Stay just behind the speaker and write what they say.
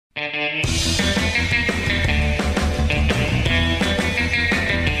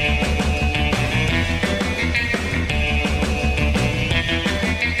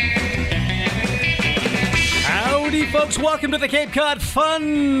Howdy, folks. Welcome to the Cape Cod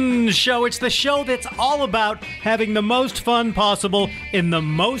Fun Show. It's the show that's all about having the most fun possible in the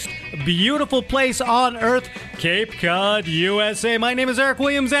most beautiful place on Earth, Cape Cod, USA. My name is Eric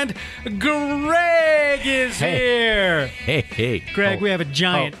Williams, and Greg is here. Hey. Greg, we have a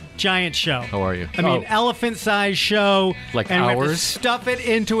giant show. How are you? I mean, elephant-sized show. Like and hours? We have to stuff it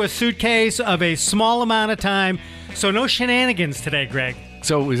into a suitcase of a small amount of time. So no shenanigans today, Greg.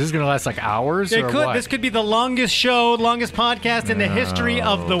 So is this going to last like hours It or could. what? This could be the longest show, longest podcast in the history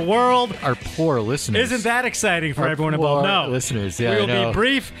of the world. Our poor listeners. Isn't that exciting for Our everyone poor involved? No. listeners, yeah, We will I know. be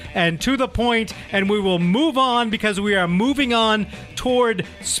brief and to the point, and we will move on because we are moving on toward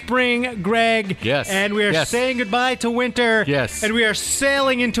spring, Greg. Yes. And we are Yes. saying goodbye to winter. Yes. And we are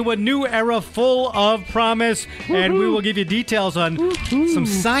sailing into a new era full of promise. Woo-hoo. And we will give you details on some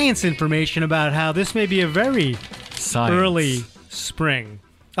science information about how this may be a very early spring.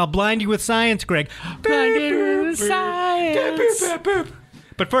 I'll blind you with science, Greg. Blinded with science.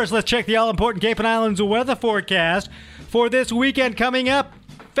 But first, let's check the all-important Cape and Islands weather forecast for this weekend coming up.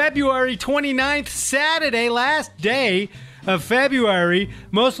 February 29th, Saturday, last day of February.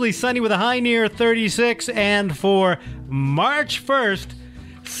 Mostly sunny with a high near 36. And for March 1st,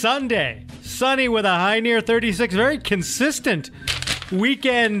 Sunday, sunny with a high near 36. Very consistent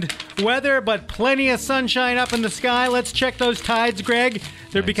weekend weather, but plenty of sunshine up in the sky. Let's check those tides, Greg.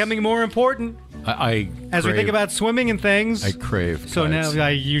 They're becoming more important as we think about swimming and things. I crave So tides. now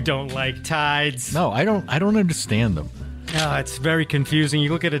you don't like tides. No, I don't understand them. Oh, it's very confusing.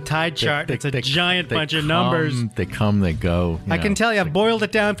 You look at a tide chart, it's a giant bunch of numbers. They come, they go. I can tell you, I've boiled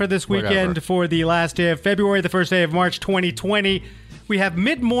it down for this weekend Whatever. for the last day of February, the first day of March 2020. We have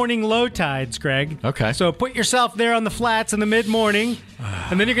mid-morning low tides, Greg. Okay. So put yourself there on the flats in the mid-morning,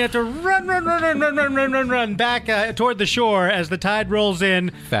 and then you're going to have to run back toward the shore as the tide rolls in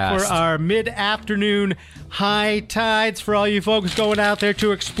Fast. for our mid-afternoon high tides for all you folks going out there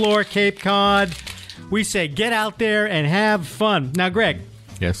to explore Cape Cod. We say get out there and have fun. Now, Greg,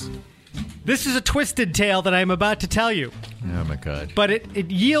 Yes. this is a twisted tale that I'm about to tell you. Oh, my God. But it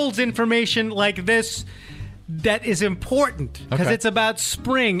yields information like this that is important because Okay. it's about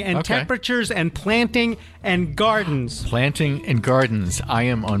spring and Okay. temperatures and planting and gardens. Planting and gardens. I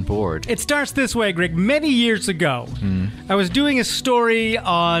am on board. It starts this way, Greg. Many years ago, I was doing a story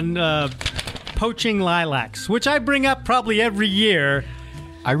on poaching lilacs, which I bring up probably every year.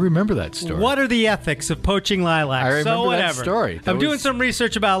 I remember that story. What are the ethics of poaching lilacs? I remember so that whatever. story. That I'm doing was- some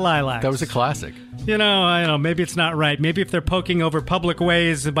research about lilacs. That was a classic. I don't know, maybe it's not right. Maybe if they're poking over public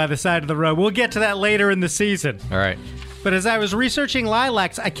ways by the side of the road. We'll get to that later in the season. All right. But as I was researching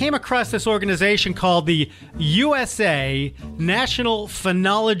lilacs, I came across this organization called the USA National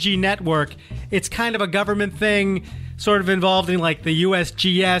Phenology Network. It's kind of a government thing, sort of involved in like the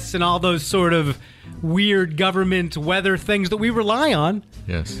USGS and all those sort of weird government weather things that we rely on.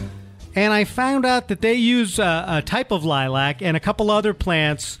 Yes. And I found out that they use a type of lilac and a couple other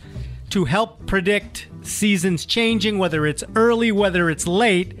plants to help predict seasons changing, whether it's early, whether it's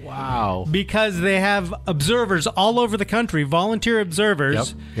late. Wow. Because they have observers all over the country, volunteer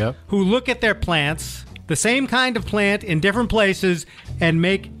observers, Yep. who look at their plants, the same kind of plant in different places, and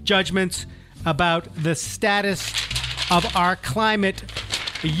make judgments about the status of our climate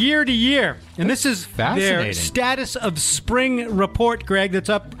year to year. And this is their fascinating. status of spring report, Greg, that's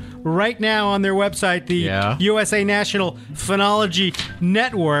up right now on their website, the USA National Phenology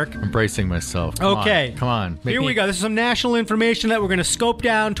Network. I'm bracing myself. Okay. Come on. Here we go. This is some national information that we're going to scope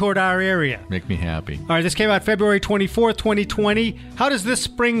down toward our area. Make me happy. All right, this came out February 24th, 2020. How does this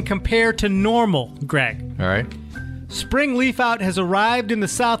spring compare to normal, Greg? All right. Spring leaf out has arrived in the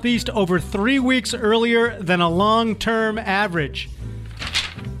southeast over 3 weeks earlier than a long-term average.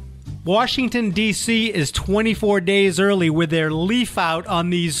 Washington, D.C. is 24 days early with their leaf out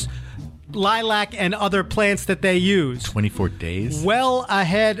on these lilac and other plants that they use. 24 days? Well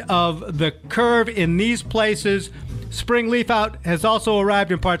ahead of the curve in these places. Spring leaf out has also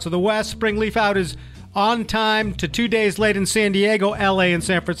arrived in parts of the West. Spring leaf out is on time to 2 days late in San Diego, L.A., and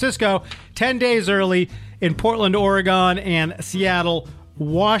San Francisco. 10 days early in Portland, Oregon, and Seattle,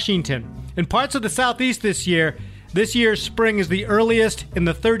 Washington. In parts of the Southeast this year's spring is the earliest in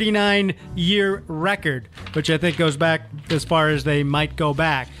the 39-year record, which I think goes back as far as they might go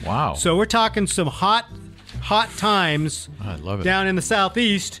back. Wow. So we're talking some hot times I love it. down in the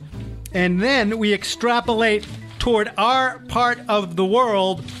Southeast. And then we extrapolate toward our part of the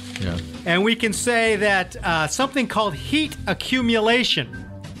world, Yeah. and we can say that something called heat accumulation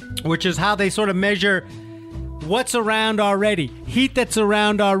which is how they sort of measure what's around already, heat that's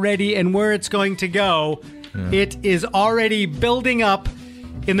around already, and where it's going to go. It is already building up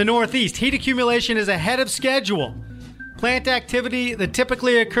in the Northeast. Heat accumulation is ahead of schedule. Plant activity that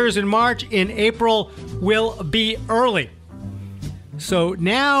typically occurs in March, in April, will be early. So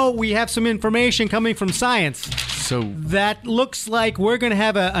now we have some information coming from science that looks like we're going to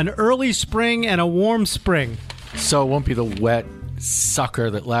have an early spring and a warm spring. So it won't be the wet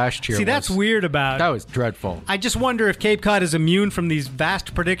sucker that last year was. See, that's weird about. That was dreadful. I just wonder if Cape Cod is immune from these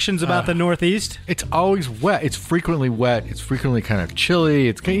vast predictions about the Northeast. It's always wet. It's frequently wet. It's frequently kind of chilly.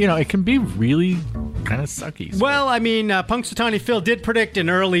 It's, it can be really kind of sucky. So. Well, I mean, Punxsutawney Phil did predict an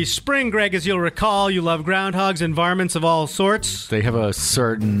early spring, Greg, as you'll recall. You love groundhogs, environments of all sorts. They have a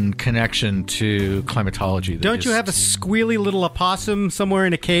certain connection to climatology. Don't you have a squealy little opossum somewhere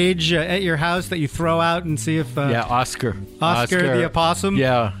in a cage at your house that you throw out and see if... yeah, Oscar the opossum?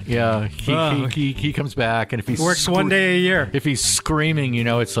 Yeah. He comes back, and if he works one day a year. If he's screaming,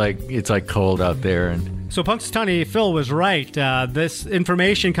 it's like cold out there. And so Punxsutawney Phil was right. This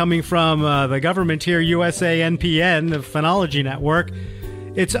information coming from the government here, USA NPN, the Phenology Network,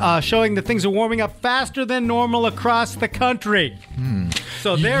 it's showing that things are warming up faster than normal across the country.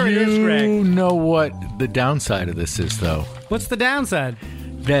 So there it is, Greg. You know what the downside of this is, though? What's the downside?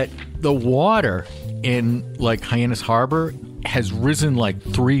 That the water in Hyannis Harbor has risen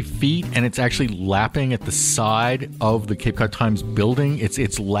 3 feet, and it's actually lapping at the side of the Cape Cod Times building.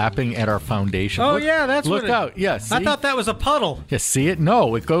 It's lapping at our foundation. Oh, yeah, that's look what out. Yeah, see? I thought that was a puddle. Yeah, see it?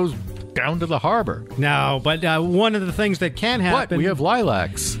 No, it goes down to the harbor. No, but one of the things that can happen... What? We have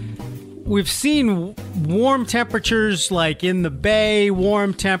lilacs. We've seen warm temperatures in the Bay,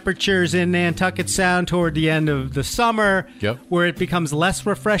 warm temperatures in Nantucket Sound toward the end of the summer, where it becomes less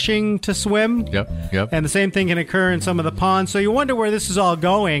refreshing to swim. Yep. And the same thing can occur in some of the ponds. So you wonder where this is all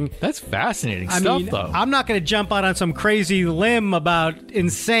going. That's fascinating stuff, though. I'm not going to jump out on some crazy limb about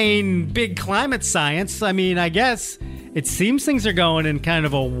insane big climate science. I mean, I guess... It seems things are going in kind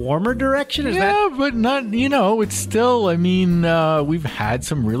of a warmer direction. But not, it's still, we've had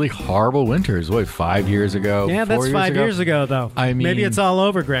some really horrible winters. 5 years ago? Yeah, that's 5 years ago, though. Maybe it's all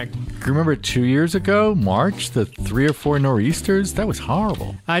over, Greg. Remember 2 years ago, March, the 3 or 4 nor'easters? That was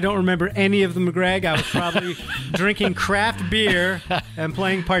horrible. I don't remember any of them, Greg. I was probably drinking craft beer and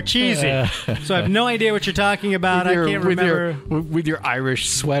playing Parcheesi. So I have no idea what you're talking about. I can't remember. With your Irish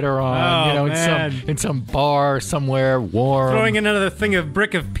sweater on, in some bar somewhere. Warm. Throwing another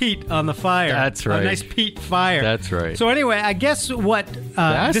brick of peat on the fire. That's right. A nice peat fire. That's right. So anyway, I guess what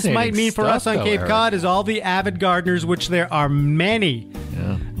this might mean for us on Cape Cod is all the avid gardeners, which there are many,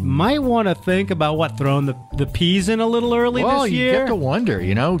 might want to think about throwing the peas in a little early this year. Well, you get to wonder,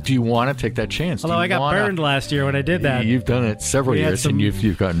 do you want to take that chance? Although I got burned last year when I did that. You've done it several years and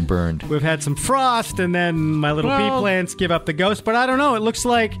you've gotten burned. We've had some frost, and then my little pea plants give up the ghost, but I don't know. It looks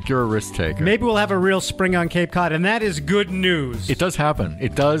like you're a risk taker. Maybe we'll have a real spring on Cape Cod, and that is good news. It does happen.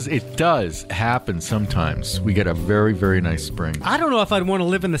 It does happen sometimes. We get a very, very nice spring. I don't know if I'd want to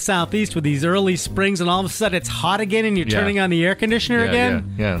live in the Southeast with these early springs, and all of a sudden it's hot again, and you're turning on the air conditioner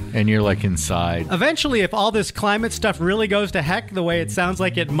again. Yeah, and you're inside. Eventually, if all this climate stuff really goes to heck the way it sounds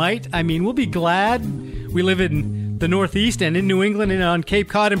like it might, we'll be glad we live in the Northeast and in New England and on Cape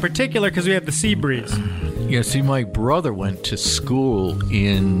Cod in particular because we have the sea breeze. Yeah, see, my brother went to school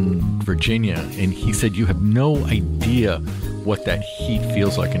in Virginia, and he said you have no idea what that heat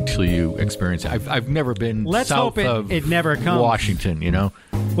feels like until you experience it. I've never been south of it never comes. Washington,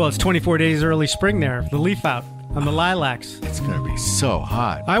 Well, it's 24 days early spring there, the leaf out on the lilacs. It's going to be so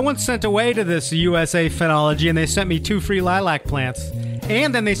hot. I once sent away to this USA Phenology, and they sent me 2 free lilac plants.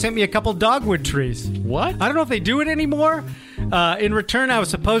 And then they sent me a couple dogwood trees. What? I don't know if they do it anymore. In return, I was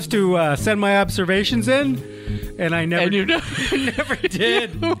supposed to send my observations in, and I never, never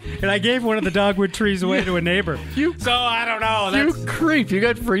did. And I gave one of the dogwood trees away to a neighbor. So I don't know. You creep. You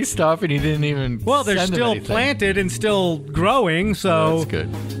got free stuff, and you didn't even. Well, they're still planted and still growing. So that's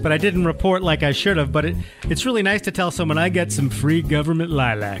good. But I didn't report like I should have. But it's really nice to tell someone I get some free government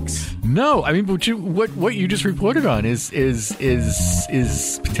lilacs. No, but what you just reported on is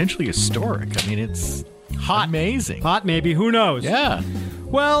potentially historic. It's hot, amazing, hot maybe. Who knows? Yeah.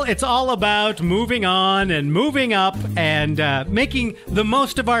 Well, it's all about moving on and moving up and making the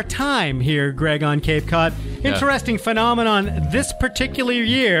most of our time here, Greg, on Cape Cod. Interesting phenomenon this particular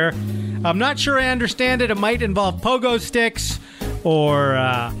year. I'm not sure I understand it. It might involve pogo sticks or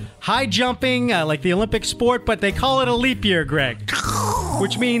high jumping, like the Olympic sport, but they call it a leap year, Greg.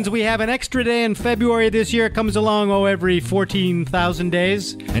 which means we have an extra day in February this year. It comes along, every 14,000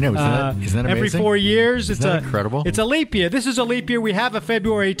 days. I know. Isn't that every amazing? 4 years. Isn't that incredible? It's a leap year. This is a leap year. We have a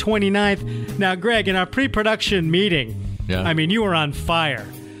February 29th. Now, Greg, in our pre-production meeting, I mean, you were on fire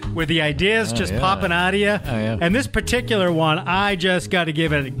with the ideas just popping out of you. And this particular one, I just got to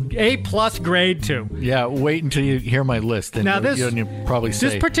give it an A+ grade to. Yeah, wait until you hear my list. And now, you'll probably say...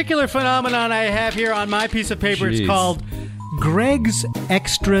 This particular phenomenon I have here on my piece of paper, it's called Greg's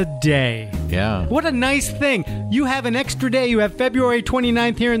Extra Day. Yeah. What a nice thing. You have an extra day. You have February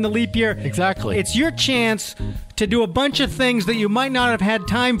 29th here in the leap year. Exactly. It's your chance to do a bunch of things that you might not have had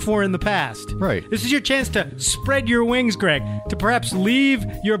time for in the past. Right. This is your chance to spread your wings, Greg, to perhaps leave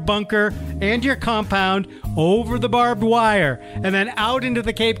your bunker and your compound over the barbed wire and then out into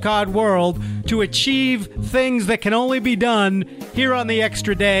the Cape Cod world to achieve things that can only be done here on the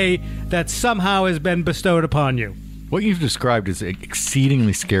extra day that somehow has been bestowed upon you. What you've described is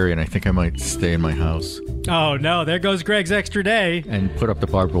exceedingly scary, and I think I might stay in my house. Oh, no. There goes Greg's extra day. And put up the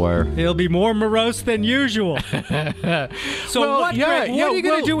barbed wire. It'll be more morose than usual. So what are you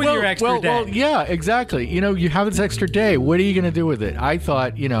going to do with your extra day? Well, yeah, exactly. You have this extra day. What are you going to do with it? I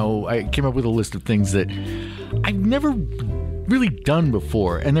thought, I came up with a list of things that I've never really done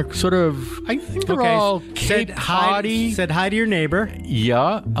before, and they're sort of, I think they're all Cape Cod-y. Said hi to your neighbor.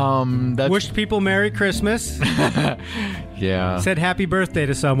 Yeah. Wished people Merry Christmas. Yeah. Said happy birthday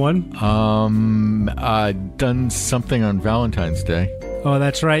to someone. Done something on Valentine's Day. Oh,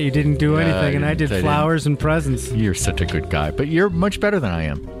 that's right. You didn't do anything, and I did flowers and presents. You're such a good guy, but you're much better than I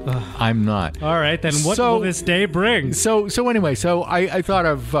am. I'm not. All right, then what will this day bring? So anyway, I thought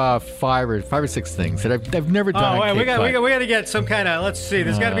of five or six things that I've never done. Oh, wait, we got to get some kind of. Let's see.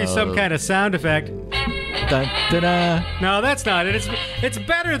 There's got to be some kind of sound effect. Dun, da-da. No, that's not it. It's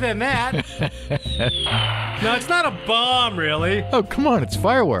better than that. No, it's not a bomb, really. Oh, come on, it's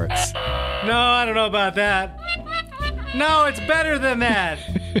fireworks. No, I don't know about that. No, it's better than that.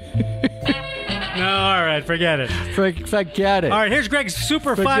 No, all right, forget it. Forget it. All right, here's Greg's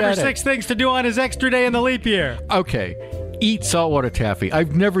super 5 or 6 things to do on his extra day in the leap year. Okay. Eat saltwater taffy.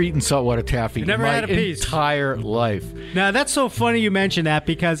 I've never eaten saltwater taffy in my entire life. Now, that's so funny you mention that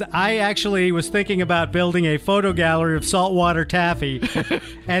because I actually was thinking about building a photo gallery of saltwater taffy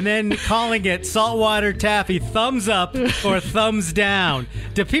and then calling it saltwater taffy thumbs up or thumbs down.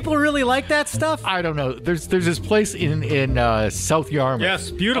 Do people really like that stuff? I don't know. There's this place in South Yarmouth. Yes,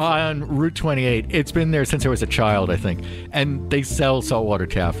 beautiful. On Route 28. It's been there since I was a child, I think. And they sell saltwater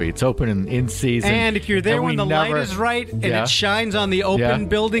taffy. It's open in season. And if you're there when the light is right and it shines on the open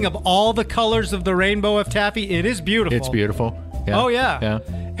building of all the colors of the rainbow of taffy, it is beautiful. It's beautiful. Yeah. Oh yeah.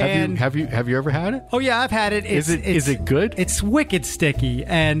 Yeah. Have you ever had it? Oh yeah, I've had it. Is it good? It's wicked sticky,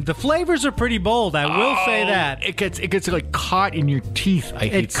 and the flavors are pretty bold. I will say that it gets like caught in your teeth.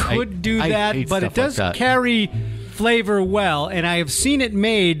 It could do that, but it does carry flavor well. And I have seen it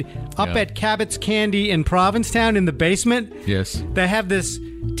made up at Cabot's Candy in Provincetown in the basement. Yes, they have this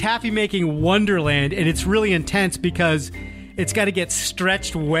taffy making wonderland, and it's really intense because it's got to get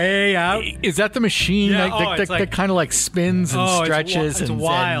stretched way out. Is that the machine that kind of like spins and stretches it's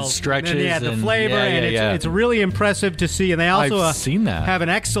wild. And stretches? And the flavor, it's really impressive to see. And they also have an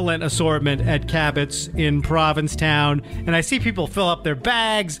excellent assortment at Cabot's in Provincetown. And I see people fill up their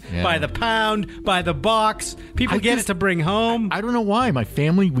bags by the pound, by the box. People get it to bring home. I don't know why. My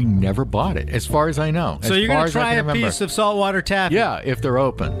family, we never bought it, as far as I know. So you're going to try a piece of saltwater taffy? Yeah, if they're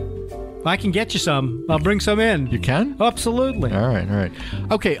open. I can get you some. I'll bring some in. You can? Absolutely. All right.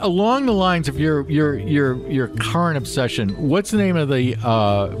 Okay, along the lines of your current obsession, what's the name of the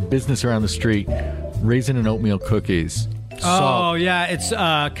business around the street? Raisin and oatmeal cookies. Oh, yeah, it's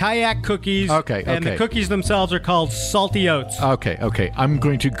kayak cookies. Okay. And the cookies themselves are called salty oats. Okay. I'm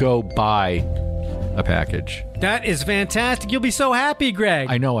going to go buy a package. That is fantastic. You'll be so happy, Greg.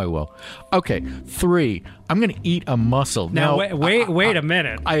 I know I will. Okay, 3. I'm going to eat a mussel. Now wait a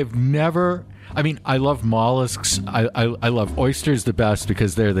minute. I have never... I mean, I love mollusks. I love oysters the best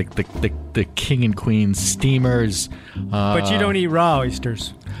because they're the king and queen steamers. But you don't eat raw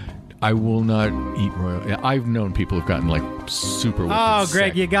oysters. I will not eat royal. I've known people who've gotten like super wicked Oh,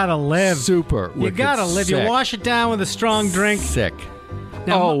 Greg, sick. You gotta live. Super wicked You gotta live. Sick. You wash it down with a strong drink. Sick.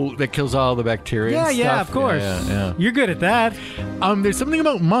 Now, that kills all the bacteria and stuff? Yeah, of course. Yeah. You're good at that. There's something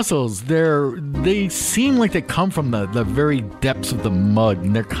about mussels. They seem like they come from the very depths of the mud,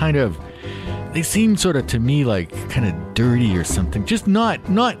 and they seem sort of, to me, like kind of dirty or something. Just not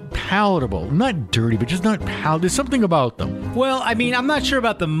palatable. Not dirty, but just not palatable. There's something about them. Well, I mean, I'm not sure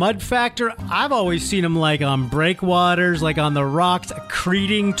about the mud factor. I've always seen them like on breakwaters, like on the rocks,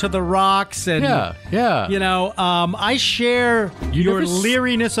 accreting to the rocks. And, Yeah. You know, I share your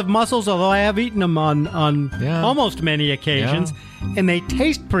leeriness of mussels, although I have eaten them on almost many occasions. And they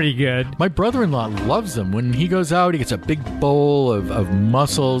taste pretty good. My brother-in-law loves them. When he goes out, he gets a big bowl of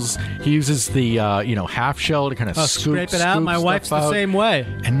mussels. He uses the half shell to kind of scrape it out. My wife's the same way.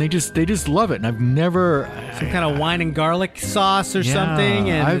 And they just love it. And I've never some kind of wine and garlic sauce or something.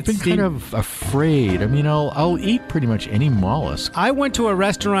 And I've been kind of afraid. I mean, I'll eat pretty much any mollusk. I went to a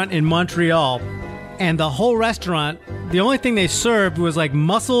restaurant in Montreal, and the whole restaurant, the only thing they served was like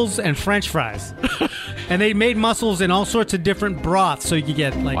mussels and French fries. And they made mussels in all sorts of different broths, so you could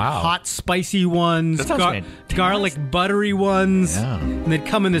get like hot, spicy ones, garlic, buttery ones, and they'd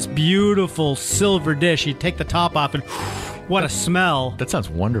come in this beautiful silver dish. You'd take the top off, and what a smell! That sounds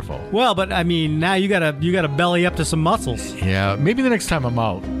wonderful. Well, but I mean, now you gotta belly up to some mussels. Yeah, maybe the next time I'm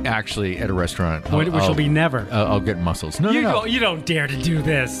out, actually at a restaurant, which will be never. I'll get mussels. No. You don't dare to do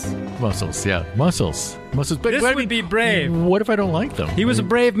this. Mussels, yeah, mussels. But this would be brave. What if I don't like them? He was a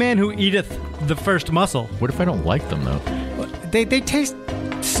brave man who eateth the first mussel. What if I don't like them though? They taste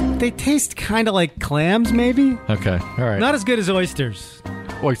kind of like clams, maybe. Okay, all right. Not as good as oysters.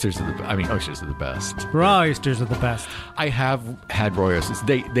 Oysters are the best. Raw oysters are the best. I have had raw oysters.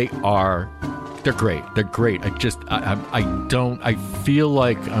 They're great. They're great. I feel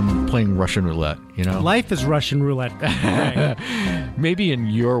like I'm playing Russian roulette, you know? Life is Russian roulette. Maybe in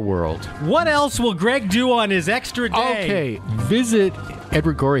your world. What else will Greg do on his extra day? Okay, visit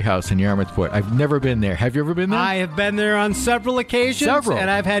Edward Gorey House in Yarmouth Port. I've never been there. Have you ever been there? I have been there on several occasions. And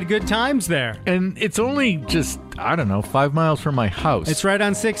I've had good times there. And it's only just, 5 miles from my house. It's right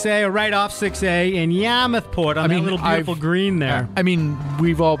on 6A, or right off 6A in Yarmouth Port on that little beautiful green there.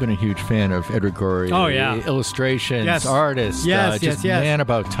 We've all been a huge fan of Edward Gorey. Oh, yeah. Illustrations, artists, yes. man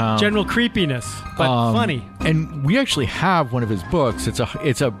about town. General creepiness, but funny. And we actually have one of his books. It's a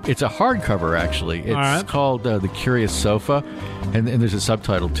hardcover, actually. It's called The Curious Sofa, and there's a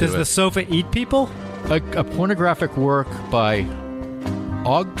subtitle to it. Does the sofa eat people? A pornographic work by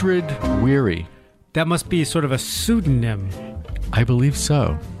Ogdred Weary. That must be sort of a pseudonym. I believe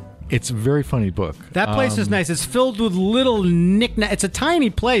so. It's a very funny book. That place is nice. It's filled with little knickknacks. It's a tiny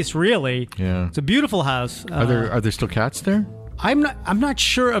place, really. Yeah. It's a beautiful house. Are there still cats there? I'm not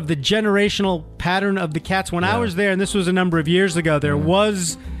sure of the generational pattern of the cats. When I was there, and this was a number of years ago, there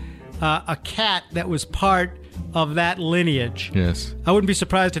was a cat that was part of that lineage. Yes. I wouldn't be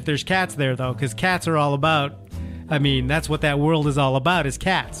surprised if there's cats there, though, because cats are all about... that's what that world is all about, is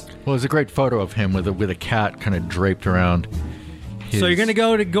cats. Well, there's a great photo of him with a cat kind of draped around So you're going to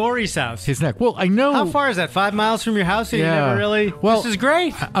go to Gorey's house? His neck. Well, I know. How far is that? 5 miles from your house? And you never really... Well, this is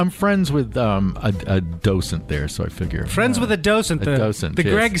great. I'm friends with a docent there, so I figure. Friends with a docent. The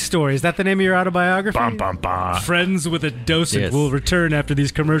Greg story. Is that the name of your autobiography? Bum, bum, bum. Friends with a docent will return after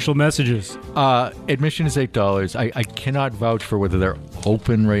these commercial messages. Admission is $8. I cannot vouch for whether they're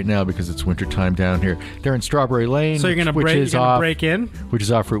open right now because it's wintertime down here. They're in Strawberry Lane. So you're going to break in? Which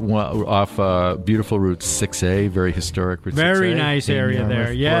is off beautiful Route 6A, very historic Route 6A. Very nice area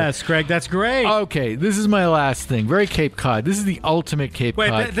there. Yes, Greg, that's great. Okay, this is my last thing. Very Cape Cod. This is the ultimate Cape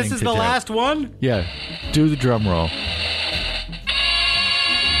Cod Wait, this thing is to the do. last one? Yeah. Do the drum roll.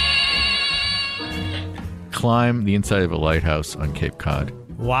 Climb the inside of a lighthouse on Cape Cod.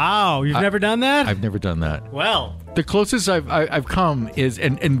 Wow, you've never done that? I've never done that. Well, the closest I've come is,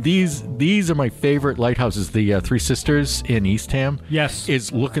 and these are my favorite lighthouses. The Three Sisters in Eastham. Yes,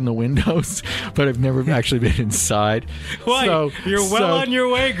 is look in the windows, but I've never actually been inside. Well, you're well on your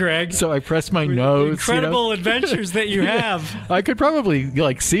way, Greg. So I press my nose. Incredible adventures that you have. I could probably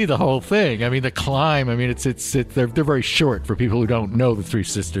see the whole thing. I mean, the climb. I mean, they're very short for people who don't know the Three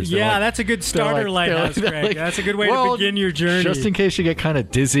Sisters. Yeah, that's a good starter lighthouse, Greg. That's a good way to begin your journey. Just in case you get kind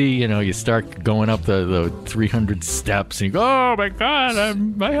of dizzy, you start going up the 300 steps and you go, oh my God,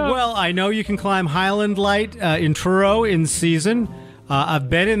 Well, I know you can climb Highland Light in Truro in season. I've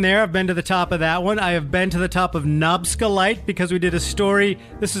been in there. I've been to the top of that one. I have been to the top of Nobska Light because we did a story.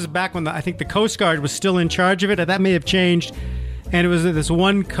 This is back when I think the Coast Guard was still in charge of it. That may have changed. And it was this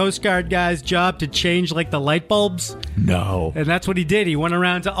one Coast Guard guy's job to change the light bulbs. No. And that's what he did. He went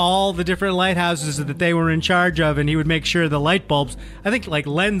around to all the different lighthouses that they were in charge of, and he would make sure the light bulbs, I think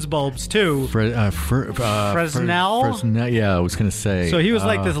lens bulbs too. Fresnel? Fresnel, yeah, I was going to say. So he was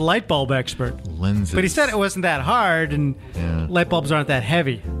this light bulb expert. Lenses. But he said it wasn't that hard, and light bulbs aren't that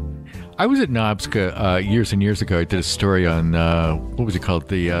heavy. I was at Nobska years and years ago. I did a story on, what was it called?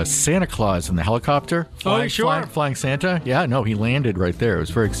 The Santa Claus in the helicopter. Flying Santa. Yeah, no, he landed right there. It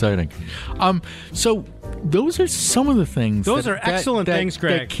was very exciting. So those are some of the things. Those are excellent things,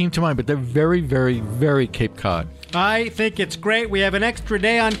 Greg. That came to mind, but they're very, very, very Cape Cod. I think it's great. We have an extra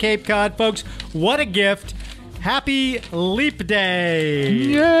day on Cape Cod, folks. What a gift. Happy Leap Day.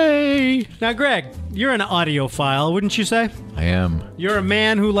 Yay. Now, Greg, you're an audiophile, wouldn't you say? I am. You're a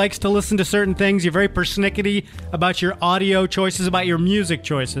man who likes to listen to certain things. You're very persnickety about your audio choices, about your music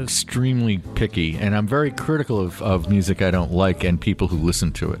choices. Extremely picky, and I'm very critical of music I don't like and people who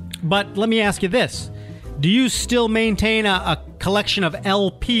listen to it. But let me ask you this. Do you still maintain a collection of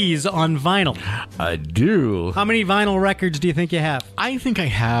LPs on vinyl? I do. How many vinyl records do you think you have? I think I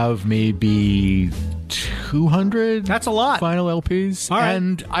have maybe 200. That's a lot. Vinyl LPs. All right.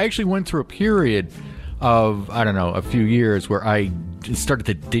 And I actually went through a period of, I don't know, a few years where I started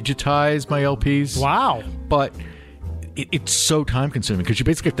to digitize my LPs. Wow. But it's so time consuming because you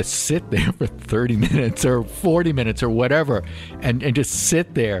basically have to sit there for 30 minutes or 40 minutes or whatever and just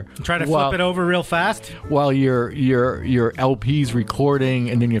sit there. Try to flip it over real fast? While your LP's recording,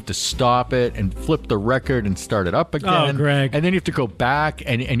 and then you have to stop it and flip the record and start it up again. Oh, Greg. And then you have to go back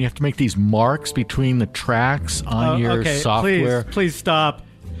and you have to make these marks between the tracks on your software. Please stop.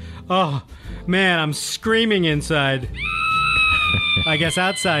 Oh, man, I'm screaming inside. I guess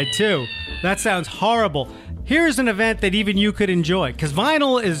outside, too. That sounds horrible. Here's an event that even you could enjoy, because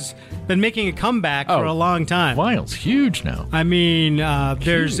vinyl has been making a comeback for a long time. Vinyl's huge now. I mean,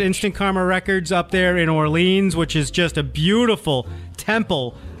 there's Instant Karma Records up there in Orleans, which is just a beautiful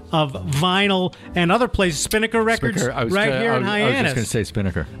temple of vinyl, and other places, Spinnaker Records, here in Hyannis. I was just going to say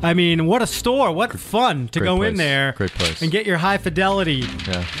Spinnaker. I mean, what a store. What fun to go in there Great place. And get your high fidelity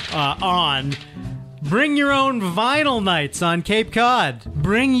on. Bring your own vinyl nights on Cape Cod.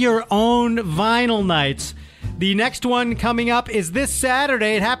 Bring your own vinyl nights. The next one coming up is this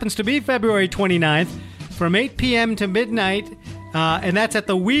Saturday. It happens to be February 29th from 8 p.m. to midnight, and that's at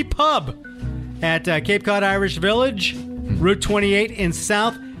the Wee Pub at Cape Cod Irish Village, Route 28 in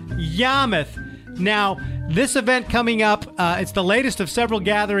South Yarmouth. Now, this event coming up, it's the latest of several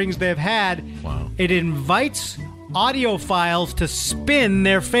gatherings they've had. Wow. It invites audiophiles to spin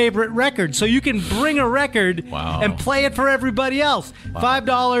their favorite record. So you can bring a record and play it for everybody else.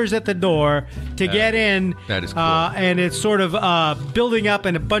 $5 at the door to get in. That is cool. And it's sort of building up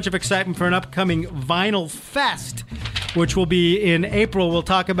and a bunch of excitement for an upcoming Vinyl Fest, which will be in April. We'll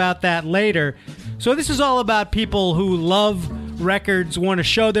talk about that later. So this is all about people who love records, want to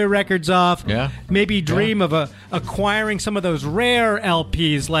show their records off, maybe dream of acquiring some of those rare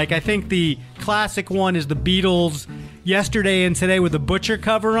LPs. Like, I think the classic one is the Beatles' Yesterday and Today with the Butcher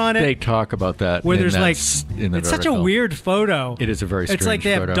cover on it. They talk about that. Where there's it's such a weird photo. It is a very strange photo. It's like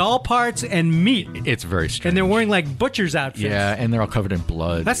they have doll parts and meat. It's very strange. And they're wearing like butcher's outfits. Yeah, and they're all covered in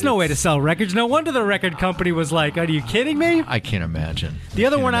blood. That's no way to sell records. No wonder the record company was like, are you kidding me? I can't imagine. The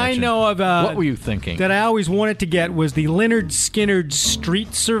other one I know of... what were you thinking? That I always wanted to get was the Lynyrd Skynyrd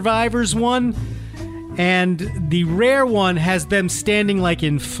Street Survivors one. And the rare one has them standing like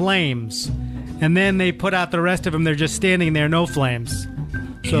in flames. And then they put out the rest of them. They're just standing there, no flames.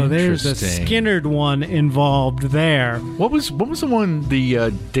 So there's a Skynyrd one involved there. What was the one? The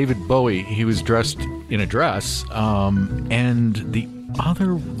David Bowie. He was dressed in a dress, and the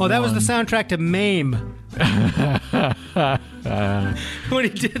other. Oh, that was the soundtrack to MAME. When he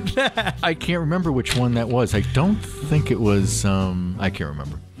did that, I can't remember which one that was. I don't think it was. I can't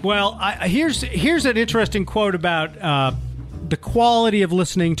remember. Well, here's an interesting quote about the quality of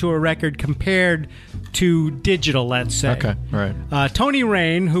listening to a record compared to digital, let's say. Okay, right. Tony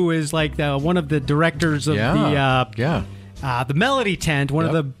Rain, who is like one of the directors of the Melody Tent, one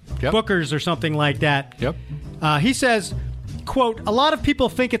of the bookers or something like that. Yep. He says, quote, "A lot of people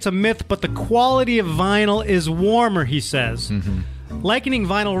think it's a myth, but the quality of vinyl is warmer," he says. Mm-hmm. Likening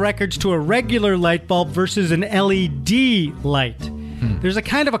vinyl records to a regular light bulb versus an LED light. There's a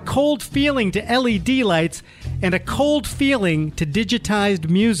kind of a cold feeling to LED lights and a cold feeling to digitized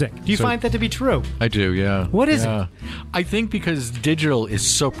music. Do you find that to be true? I do, yeah. What is it? I think because digital is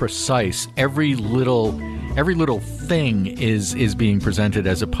so precise, every little thing is being presented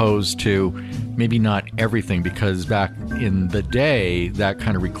as opposed to maybe not everything, because back in the day, that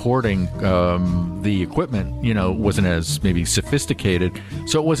kind of recording, the equipment, wasn't as maybe sophisticated,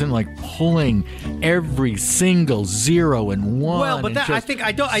 so it wasn't like pulling every single zero and one. Well, but I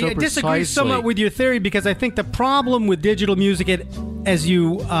disagree somewhat with your theory, because I think the problem with digital music, as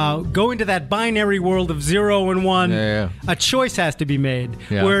you go into that binary world of 0 and 1, a choice has to be made.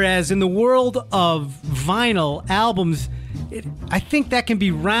 Yeah. Whereas in the world of vinyl albums, I think that can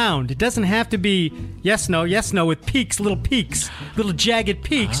be round. It doesn't have to be yes, no with peaks, little jagged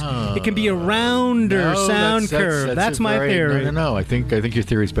peaks. It can be a rounder sound curve. That's my theory. No. I think your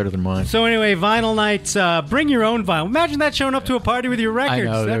theory is better than mine. So anyway, vinyl nights. Bring your own vinyl. Imagine that showing up to a party with your records.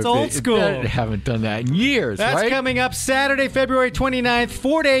 I know, that's old school. I haven't done that in years. That's right? coming up Saturday, February 29th,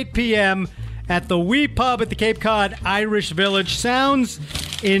 4 to 8 p.m. at the Wee Pub at the Cape Cod Irish Village. Sounds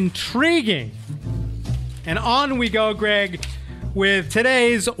intriguing. And on we go, Greg, with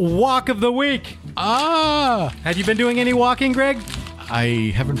today's Walk of the Week. Have you been doing any walking, Greg?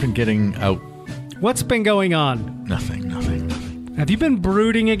 I haven't been getting out. What's been going on? Nothing. Have you been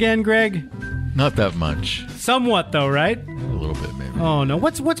brooding again, Greg? Not that much. Somewhat, though, right? A little bit, maybe. Oh, no.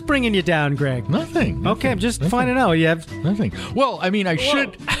 What's bringing you down, Greg? Nothing. Okay, I'm just finding out. You have... Nothing. Well, I mean, I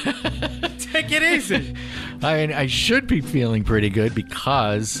should... Take it easy. I should be feeling pretty good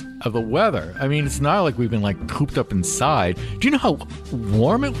because of the weather. I mean, it's not like we've been like cooped up inside. Do you know how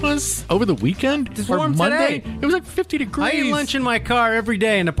warm it was over the weekend? It's warm Monday? today. It was like 50 degrees. I eat lunch in my car every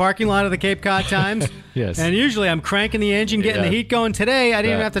day in the parking lot of the Cape Cod Times. Yes. And usually I'm cranking the engine, getting the heat going. Today, I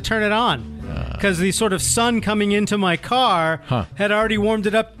didn't even have to turn it on because the sort of sun coming into my car had already warmed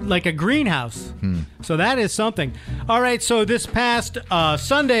it up like a greenhouse. So that is something. All right, so this past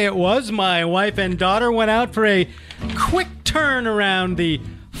Sunday it was, my wife and daughter went out for a quick turn around the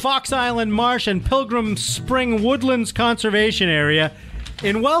Fox Island Marsh and Pilgrim Spring Woodlands Conservation Area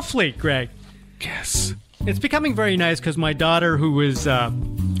in Wellfleet, Greg. Yes. It's becoming very nice because my daughter, who is a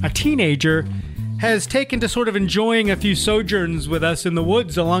teenager, has taken to sort of enjoying a few sojourns with us in the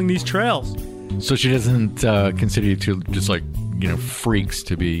woods along these trails. So she doesn't consider you two just like, freaks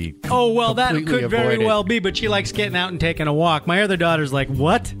to be. Oh, well, that completely could very avoided. well be, but she likes getting out and taking a walk. My other daughter's like,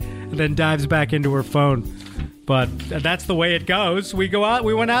 what? And then dives back into her phone. But that's the way it goes. We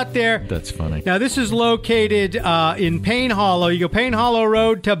went out there. That's funny. Now, this is located in Payne Hollow. You go Payne Hollow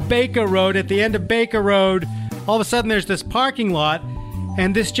Road to Baker Road. At the end of Baker Road, all of a sudden there's this parking lot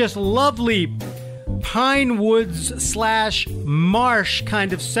and this just lovely pine woods / marsh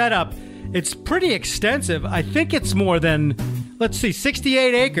kind of setup. It's pretty extensive. I think it's more than,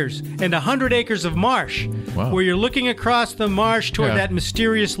 68 acres and 100 acres of marsh. Wow. Where you're looking across the marsh toward that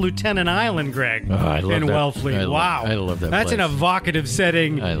mysterious Lieutenant Island, Greg, I love in that. Wellfleet. Wow. I love that That's place. an evocative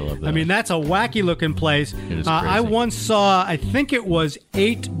setting. I love that. I mean, that's a wacky-looking place. It is I crazy. once saw, I think it was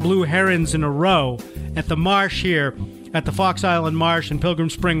 8 blue herons in a row at the marsh here, at the Fox Island Marsh and Pilgrim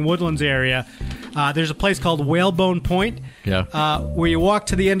Spring Woodlands area. There's a place called Whalebone Point, where you walk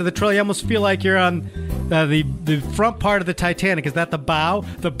to the end of the trail. You almost feel like you're on the front part of the Titanic. Is that the bow?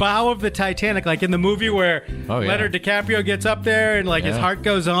 The bow of the Titanic, like in the movie where Leonardo DiCaprio gets up there and his heart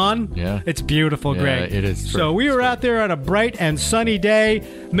goes on. Yeah. It's beautiful, Greg. It is. So we were out there on a bright and sunny day,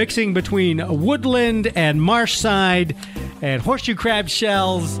 mixing between woodland and marsh side and horseshoe crab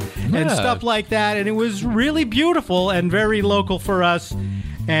shells and stuff like that. And it was really beautiful and very local for us.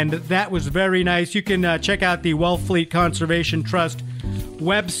 And that was very nice. You can check out the Wellfleet Conservation Trust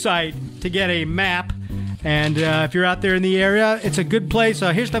website to get a map. And if you're out there in the area, it's a good place.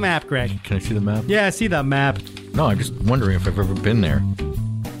 Here's the map, Greg. Can I see the map? Yeah, I see the map. No, I'm just wondering if I've ever been there.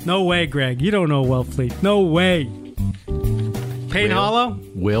 No way, Greg. You don't know Wellfleet. No way. Payne Hollow?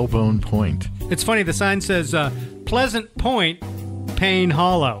 Whalebone Point. It's funny. The sign says Pleasant Point, Payne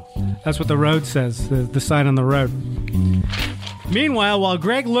Hollow. That's what the road says, the sign on the road. Meanwhile, while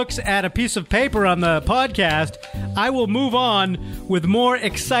Greg looks at a piece of paper on the podcast, I will move on with more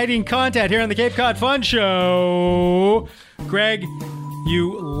exciting content here on the Cape Cod Fun Show. Greg,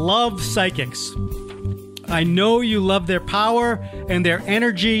 you love psychics. I know you love their power and their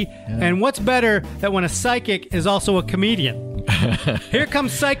energy. And what's better than when a psychic is also a comedian? Here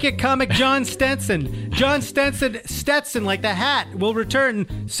comes psychic comic John Stenson. John Stetson, like the hat, will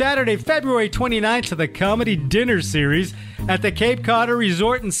return Saturday, February 29th to the Comedy Dinner Series at the Cape Cod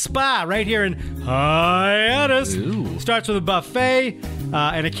Resort and Spa right here in Hyannis. Ooh. Starts with a buffet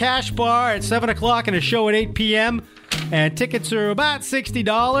and a cash bar at 7 o'clock and a show at 8 p.m. And tickets are about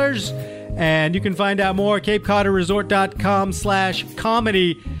 $60. And you can find out more at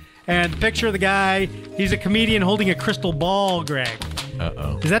CapeCodResort.com/comedy. And the picture of the guy, he's a comedian holding a crystal ball, Greg.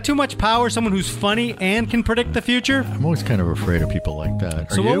 Uh-oh. Is that too much power? Someone who's funny and can predict the future? I'm always kind of afraid of people like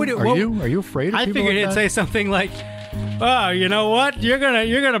that. So Are you afraid of people like that? I figured he'd say something like, "Oh, you know what? You're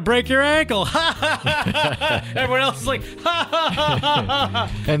gonna break your ankle." Everyone else is like,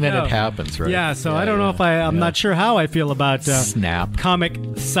 And then it happens, right? Yeah, so I don't know if I'm not sure how I feel about Snap. comic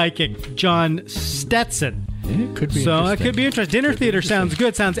psychic John Stetson. It could be So interesting. it could be interesting. Dinner theater sounds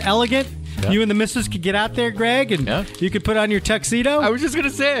good. Sounds elegant. Yeah. You and the missus could get out there, Greg, and you could put on your tuxedo. I was just going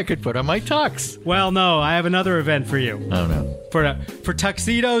to say I could put on my tux. Well, no, I have another event for you. Oh, no. For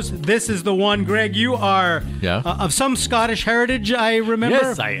tuxedos, this is the one, Greg. You are of some Scottish heritage, I remember.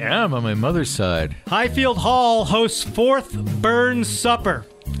 Yes, I am on my mother's side. Highfield Hall hosts 4th Burns Supper.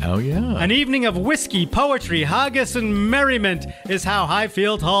 Oh, yeah. An evening of whiskey, poetry, haggis, and merriment is how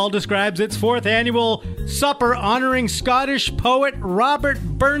Highfield Hall describes its 4th annual supper honoring Scottish poet Robert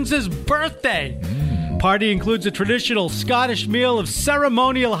Burns' birthday. Party includes a traditional Scottish meal of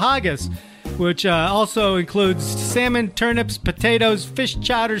ceremonial haggis, which also includes salmon, turnips, potatoes, fish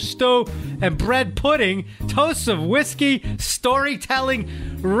chowder, stew, and bread pudding, toasts of whiskey, storytelling,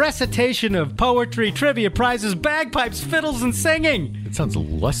 recitation of poetry, trivia, prizes, bagpipes, fiddles, and singing. It sounds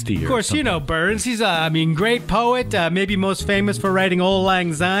lusty. Of course, you know Burns. He's a great poet, maybe most famous for writing Auld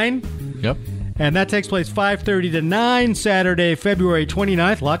Lang Syne. Yep. And that takes place 5:30 to 9, Saturday, February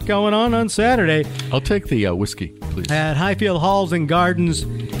 29th. A lot going on Saturday. I'll take the whiskey, please. At Highfield Halls and Gardens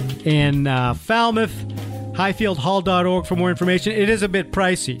in Falmouth. HighfieldHall.org for more information. It is a bit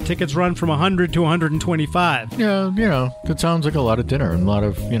pricey. Tickets run from $100 to $125. Yeah, that sounds like a lot of dinner and a lot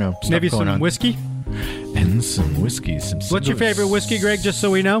of, stuff Maybe going some on. whiskey? And some whiskey. What's your favorite whiskey, Greg, just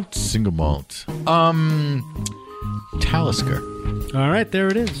so we know? Single malt. Talisker. All right, there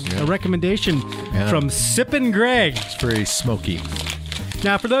it is. Yeah. A recommendation from Sippin' Greg. It's very smoky.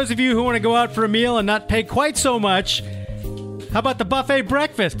 Now, for those of you who want to go out for a meal and not pay quite so much, how about the buffet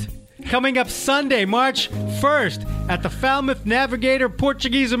breakfast? Coming up Sunday, March 1st at the Falmouth Navigator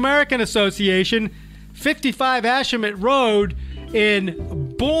Portuguese American Association, 55 Ashamit Road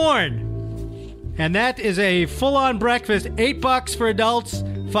in Bourne. And that is a full-on breakfast, $8 for adults,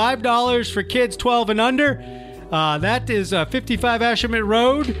 $5 for kids 12 and under. That is 55 Ashamit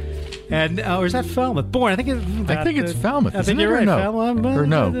Road. And or is that Falmouth? Bourne. I think it's Falmouth. I think you're right. Falmouth. Or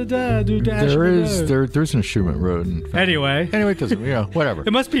no. There's an Ashamit Road. Anyway, it doesn't. Whatever.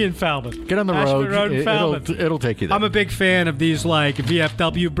 It must be in Falmouth. Get on the Ashland road. in Falmouth. It'll take you there. I'm a big fan of these like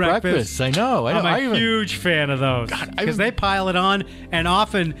VFW breakfasts. I know. I'm a huge fan of those because they pile it on, and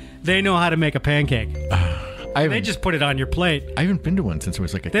often they know how to make a pancake. They just put it on your plate. I haven't been to one since I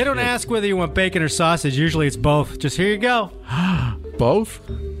was like a kid. They don't ask whether you want bacon or sausage. Usually it's both. Just here you go. Both?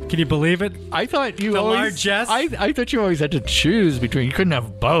 Can you believe it? I thought you largesse? I thought you always had to choose between. You couldn't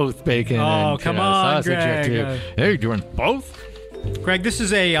have both bacon and come on, sausage. Greg. You're doing both? Greg, this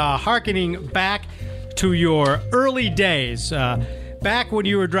is a hearkening back to your early days. Back when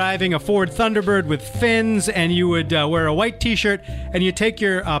you were driving a Ford Thunderbird with fins and you would wear a white T-shirt and you take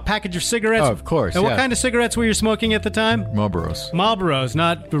your package of cigarettes. Oh, of course. And what kind of cigarettes were you smoking at the time? Marlboros. Marlboros,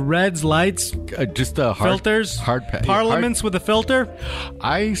 not the Reds, lights, just the filters, Parliaments with a filter.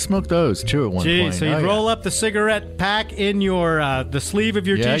 I smoked those too at one point. So you'd roll up the cigarette pack in your the sleeve of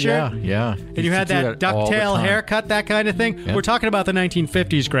your T-shirt. Yeah. And you had that ducktail haircut, that kind of thing. Yeah. We're talking about the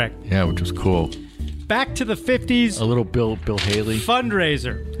 1950s, Greg. Yeah, which was cool. Back to the 50s. A little Bill Haley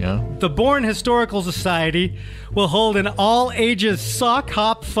fundraiser. Yeah. The Bourne Historical Society will hold an all-ages sock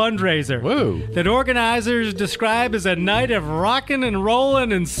hop fundraiser. Whoa. That organizers describe as a night of rocking and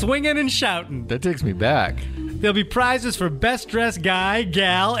rolling and swinging and shouting. That takes me back. There'll be prizes for best dressed guy,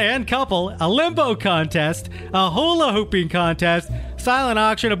 gal, and couple, a limbo contest, a hula hooping contest, silent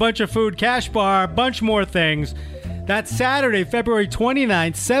auction, a bunch of food, cash bar, a bunch more things. That's Saturday, February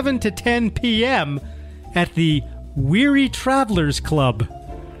 29th, 7 to 10 p.m. at the Weary Travelers Club,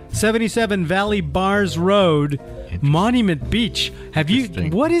 77 Valley Bars Road, Monument Beach.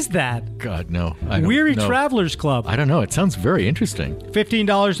 What is that? God, no. I don't Weary know. Travelers Club. I don't know. It sounds very interesting.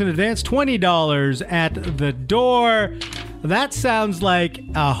 $15 in advance, $20 at the door. That sounds like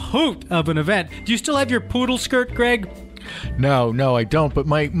a hoot of an event. Do you still have your poodle skirt, Greg? No, I don't. But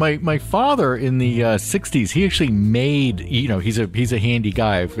my father in the 60s, he actually made, he's a handy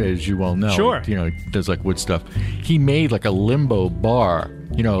guy, as you well know. Sure. He does like wood stuff. He made like a limbo bar,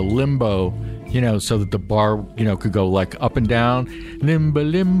 a limbo, so that the bar, could go like up and down.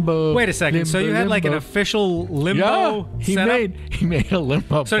 Limbo. Wait a second. Limbo, so you had like an limbo. official limbo he setup? He made a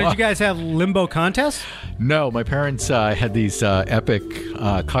limbo So bar. did you guys have limbo contests? No, my parents had these epic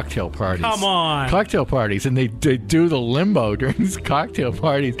cocktail parties. Come on. Cocktail parties, and they do the limbo during these cocktail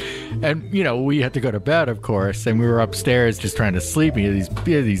parties. And, we had to go to bed, of course, and we were upstairs just trying to sleep. And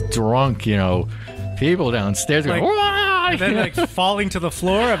you had these drunk, people downstairs going, "Wah!" And then like falling to the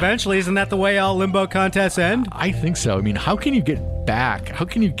floor eventually. Isn't that the way all limbo contests end? I think so. I mean, how can you get back? How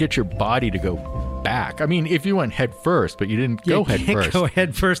can you get your body to go back? I mean, if you went head first, but you didn't go head first. Go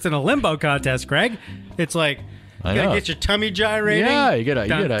head first in a limbo contest, Greg. It's like I You gotta know. get your tummy gyrating. Yeah, you gotta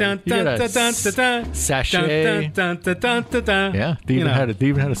sachet. Yeah, they even had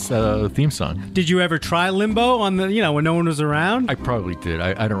a theme song. Did you ever try limbo on the when no one was around? I probably did.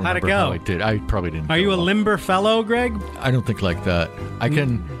 I don't How'd it remember go? how I did. I probably didn't. Are you a limber fellow, Greg? I don't think like that.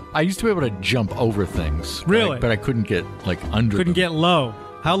 I used to be able to jump over things. Really? But I couldn't get under. Couldn't them. get low.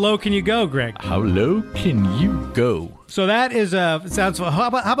 How low can you go, Greg? How low can you go? So that is sounds. How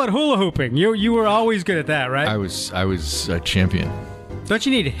about hula hooping? You were always good at that, right? I was a champion. Don't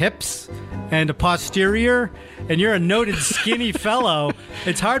you need hips and a posterior? And you're a noted skinny fellow.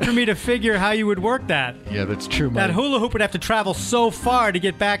 It's hard for me to figure how you would work that. Yeah, that's true. That hula hoop would have to travel so far to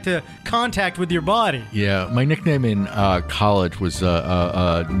get back to contact with your body. Yeah, my nickname in college was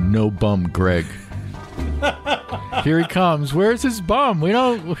No Bum Greg. Here he comes. Where's his bum?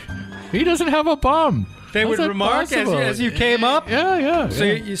 He doesn't have a bum. They would remark as you came up? Yeah. So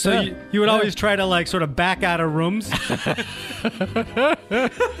you would always try to sort of back out of rooms?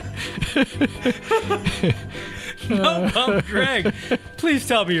 No bum, Greg. Please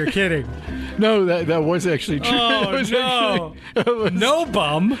tell me you're kidding. No, that was actually true. Oh, no. No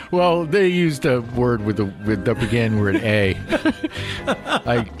bum? Well, they used a word that began with an A.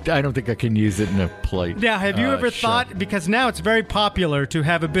 I don't think I can use it in a polite. Now, have you ever thought, because now it's very popular to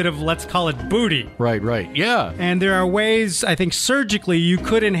have a bit of, let's call it booty. Right, yeah. And there are ways, I think surgically, you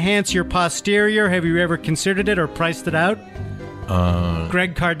could enhance your posterior. Have you ever considered it or priced it out?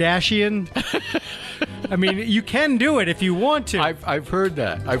 Greg Kardashian? I mean, you can do it if you want to. I've heard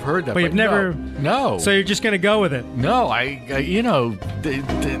that. But you've never. No. So you're just going to go with it. No,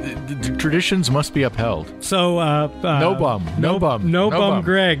 the traditions must be upheld. So no bum,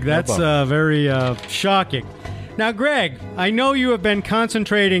 Greg. That's very shocking. Now, Greg, I know you have been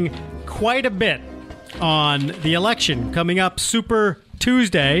concentrating quite a bit on the election coming up. Super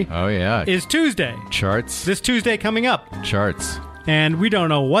Tuesday. Oh yeah, is Tuesday. Charts. This Tuesday coming up. Charts. And we don't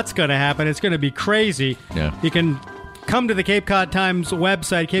know what's going to happen. It's going to be crazy. Yeah. You can come to the Cape Cod Times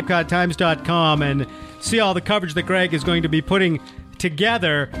website, capecodtimes.com, and see all the coverage that Greg is going to be putting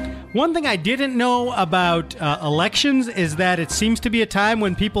together. One thing I didn't know about elections is that it seems to be a time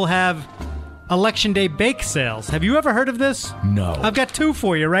when people have Election Day bake sales. Have you ever heard of this? No. I've got two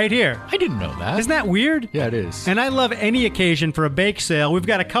for you right here. I didn't know that. Isn't that weird? Yeah, it is. And I love any occasion for a bake sale. We've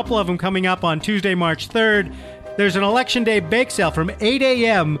got a couple of them coming up on Tuesday, March 3rd. There's an Election Day bake sale from 8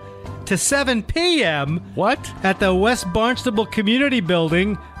 a.m. to 7 p.m. What? At the West Barnstable Community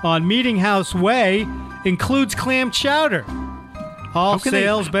Building on Meeting House Way. Includes clam chowder. All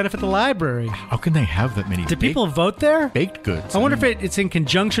sales benefit the library. How can they have that many? Do people vote there? Baked goods. I wonder if it's in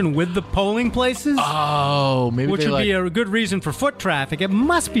conjunction with the polling places. Oh, maybe which would be a good reason for foot traffic. It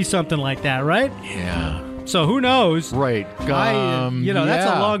must be something like that, right? Yeah. So who knows? Right. That's an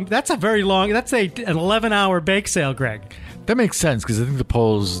 11-hour bake sale, Greg. That makes sense because I think the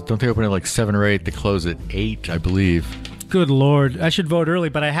polls, don't they open at 7 or 8? They close at 8, I believe. Good Lord. I should vote early,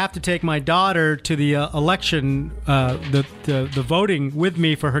 but I have to take my daughter to the election, the voting with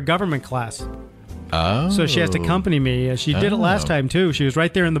me for her government class. Oh. So she has to accompany me. She did it last time, too. She was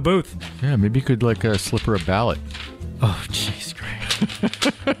right there in the booth. Yeah, maybe you could slip her a ballot. Oh, jeez, Greg.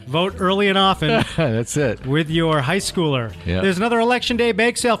 Vote early and often. That's it. With your high schooler. Yeah. There's another Election Day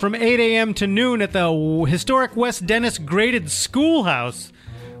bake sale from 8 a.m. to noon at the historic West Dennis Graded Schoolhouse.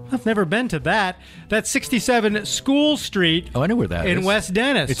 I've never been to that. That's 67 School Street. Oh, I know where that is. In West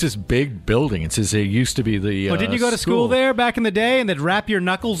Dennis. It's this big building. It says it used to be the didn't you go to school there back in the day and they'd wrap your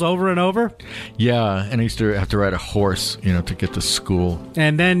knuckles over and over? Yeah, and I used to have to ride a horse, to get to school.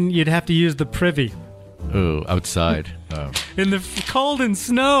 And then you'd have to use the privy. Oh, outside. In the cold and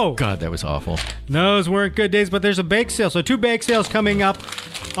snow. God, that was awful. Those weren't good days, but there's a bake sale. So 2 bake sales coming up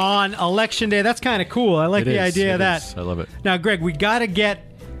on Election Day. That's kind of cool. I like the idea of that. I love it. Now, Greg, we got to get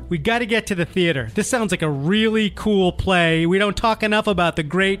to the theater. This sounds like a really cool play. We don't talk enough about the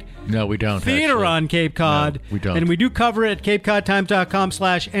great we don't theater on Cape Cod. No, we don't. And we do cover it at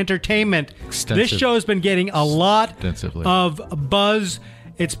capecodtimes.com/entertainment. This show's been getting a lot of buzz.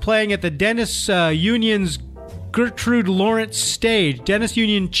 It's playing at the Dennis Union's Gertrude Lawrence Stage. Dennis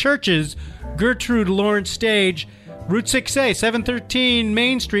Union Church's Gertrude Lawrence Stage. Route 6A, 713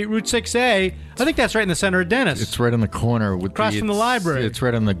 Main Street, Route 6A. I think that's right in the center of Dennis. It's right on the corner. Across from the library. It's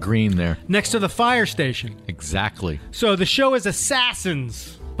right on the green there. Next to the fire station. Exactly. So the show is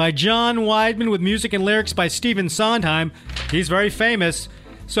Assassins by John Weidman with music and lyrics by Stephen Sondheim. He's very famous.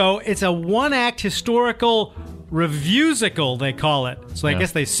 So it's a one-act historical revuesical, they call it. So I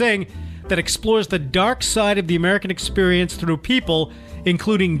guess they sing, that explores the dark side of the American experience through people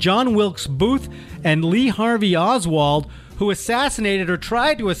including John Wilkes Booth and Lee Harvey Oswald, who assassinated or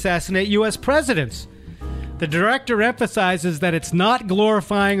tried to assassinate U.S. presidents. The director emphasizes that it's not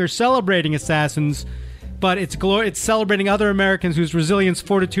glorifying or celebrating assassins, but it's celebrating other Americans whose resilience,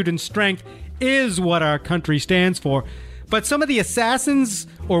 fortitude, and strength is what our country stands for. But some of the assassins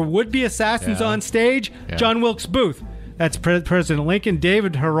or would-be assassins on stage, John Wilkes Booth, that's President Lincoln,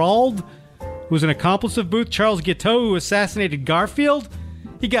 David Herald, who's an accomplice of Booth, Charles Guiteau, who assassinated Garfield.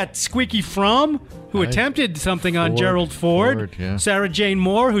 He got Squeaky Fromm, who attempted something on Gerald Ford. Sarah Jane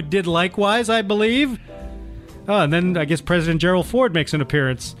Moore, who did likewise, I believe. Oh, and then I guess President Gerald Ford makes an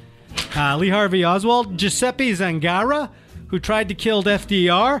appearance. Lee Harvey Oswald, Giuseppe Zangara, who tried to kill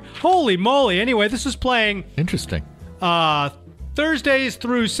FDR. Holy moly. Anyway, this is playing... Interesting. Thursdays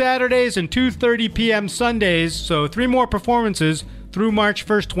through Saturdays and 2:30 p.m. Sundays. So 3 more performances through March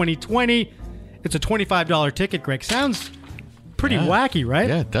 1st, 2020. It's a $25 ticket, Greg. Sounds pretty wacky, right?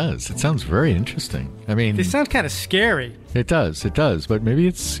 Yeah, it does. It sounds very interesting. I mean... They sound kind of scary. It does. But maybe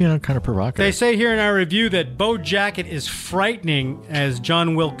it's, kind of provocative. They say here in our review that Bo Jacket is frightening as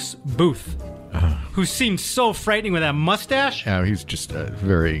John Wilkes Booth, who seems so frightening with that mustache. Yeah, he's just a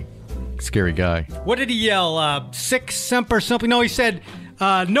very scary guy. What did he yell? Sic Semper something? No, he said,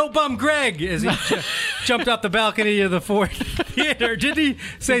 no bum Greg, as he jumped off the balcony of the Ford Theater. Did he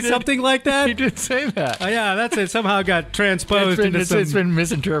say something like that? He did say that. Yeah, that's it. Somehow got transposed it's been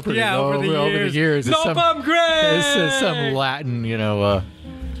misinterpreted over the years. No bum Greg! It's some Latin,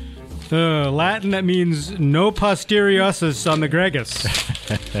 Latin that means no posteriosus on the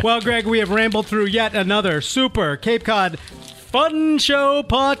Gregus. Well, Greg, we have rambled through yet another super Cape Cod Fun Show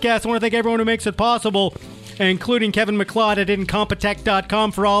podcast. I want to thank everyone who makes it possible, including Kevin McLeod at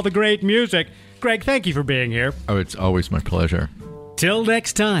Incompetech.com for all the great music. Greg, thank you for being here. Oh, it's always my pleasure. Till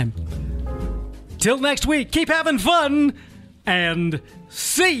next time. Till next week, keep having fun, and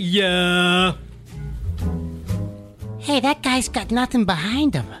see ya! Hey, that guy's got nothing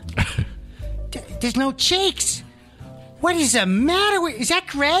behind him. There's no cheeks. What is the matter with... Is that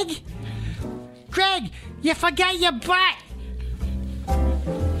Greg? Greg, you forgot your butt.